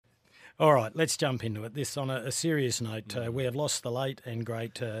All right, let's jump into it. This on a serious note. We have lost the late and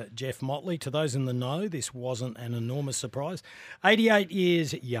great Jeff Motley. To those in the know, this wasn't an enormous surprise. 88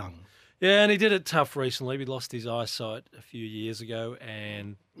 years young. Yeah, and he did it tough recently. He lost his eyesight a few years ago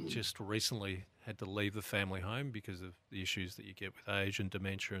and just recently had to leave the family home because of the issues that you get with age and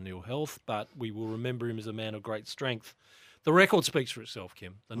dementia and ill health. But we will remember him as a man of great strength. The record speaks for itself,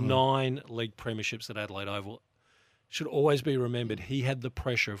 Kim. The 9 league premierships at Adelaide Oval should always be remembered. He had the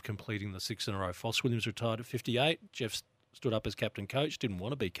pressure of completing the 6 in a row. Foss Williams retired at 58. Jeff stood up as captain coach, didn't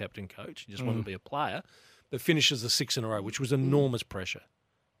want to be captain coach, he just wanted to be a player, but finishes the 6 in a row, which was enormous pressure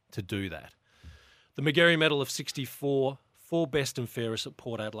to do that. The McGarry Medal of 64, 4 best and fairest at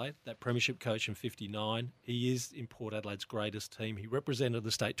Port Adelaide, that premiership coach in 59. He is in Port Adelaide's greatest team. He represented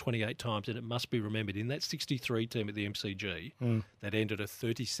the state 28 times, and it must be remembered, in that 63 team at the MCG, that ended a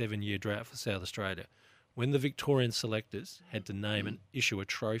 37-year drought for South Australia, when the Victorian selectors had to name and issue a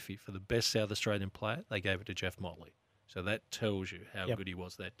trophy for the best South Australian player, they gave it to Jeff Motley. So that tells you how good he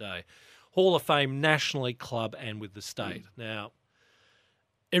was that day. Hall of Fame nationally, club, and with the state. Now,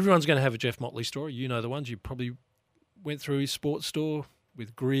 everyone's going to have a Jeff Motley story. You know the ones. You probably went through his sports store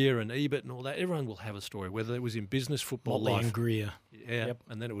with Greer and Ebert and all that. Everyone will have a story, whether it was in business, football, Motley life. and Greer. Yeah,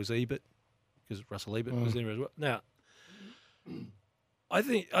 and then it was Ebert, because Russell Ebert was there as well. Now, I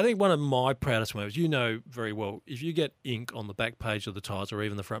think one of my proudest moments, you know very well, if you get ink on the back page of the Tides or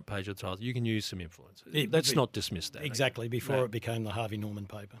even the front page of the Tides, you can use some influence. That's not dismissed. Exactly, before it became the Harvey Norman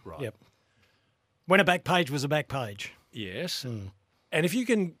paper. Right. Yep. When a back page was a back page. Yes. And if you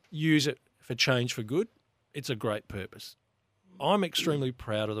can use it for change for good, it's a great purpose. I'm extremely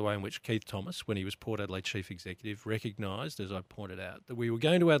proud of the way in which Keith Thomas, when he was Port Adelaide Chief Executive, recognised, as I pointed out, that we were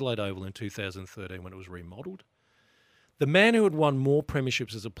going to Adelaide Oval in 2013 when it was remodelled. The man who had won more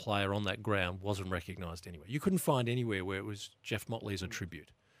premierships as a player on that ground wasn't recognised anywhere. You couldn't find anywhere where it was Jeff Motley as a tribute.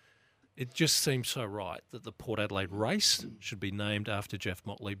 It just seemed so right that the Port Adelaide race should be named after Jeff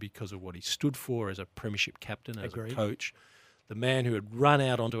Motley because of what he stood for as a premiership captain, as a coach. The man who had run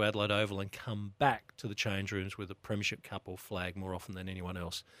out onto Adelaide Oval and come back to the change rooms with a premiership cup or flag more often than anyone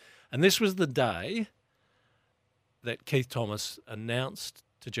else. And this was the day that Keith Thomas announced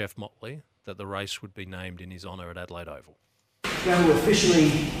to Jeff Motley that the race would be named in his honour at Adelaide Oval. We're going to officially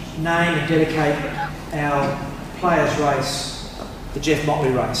name and dedicate our players' race the Jeff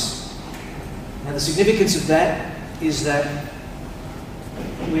Motley race. Now the significance of that is that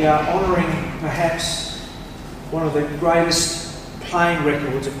we are honouring perhaps one of the greatest playing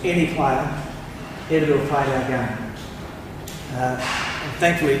records of any player ever to have played our game. And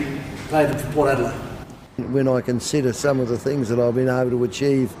thankfully played them for Port Adelaide. When I consider some of the things that I've been able to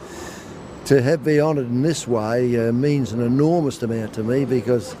achieve, to have been honoured in this way means an enormous amount to me,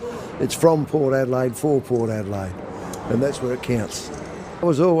 because it's from Port Adelaide for Port Adelaide, and that's where it counts. I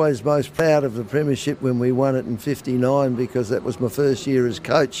was always most proud of the premiership when we won it in 59, because that was my first year as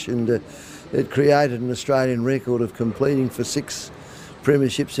coach, and it created an Australian record of completing for 6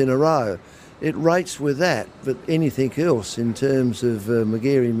 premierships in a row. It rates with that, but anything else in terms of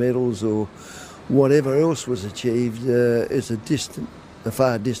McGarry medals or whatever else was achieved is a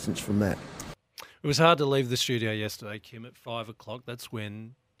far distance from that. It was hard to leave the studio yesterday, Kim, at 5 o'clock. That's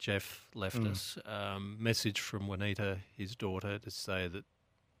when Jeff left us. Message from Juanita, his daughter, to say that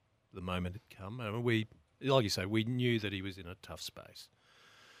the moment had come. We, like you say, we knew that he was in a tough space.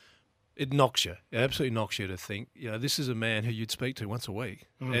 It knocks you. It absolutely knocks you to think, this is a man who you'd speak to once a week.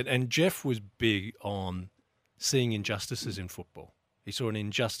 And Jeff was big on seeing injustices in football. He saw an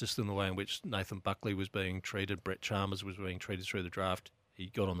injustice in the way in which Nathan Buckley was being treated, Brett Chalmers was being treated through the draft. He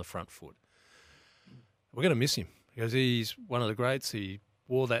got on the front foot. We're going to miss him because he's one of the greats. He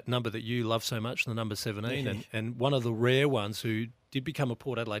wore that number that you love so much, the number 17, and one of the rare ones who did become a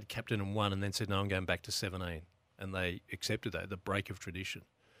Port Adelaide captain and won, and then said, no, I'm going back to 17. And they accepted that, the break of tradition.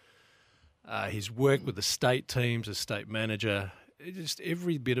 His work with the state teams as state manager, just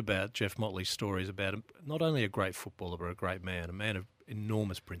every bit about Jeff Motley's story is about him, not only a great footballer, but a great man, a man of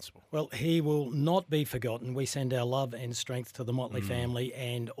enormous principle. Well, he will not be forgotten. We send our love and strength to the Motley family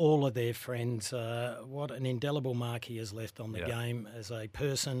and all of their friends. What an indelible mark he has left on the game as a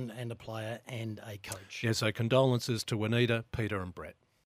person and a player and a coach. Yeah, so condolences to Juanita, Peter and Brett.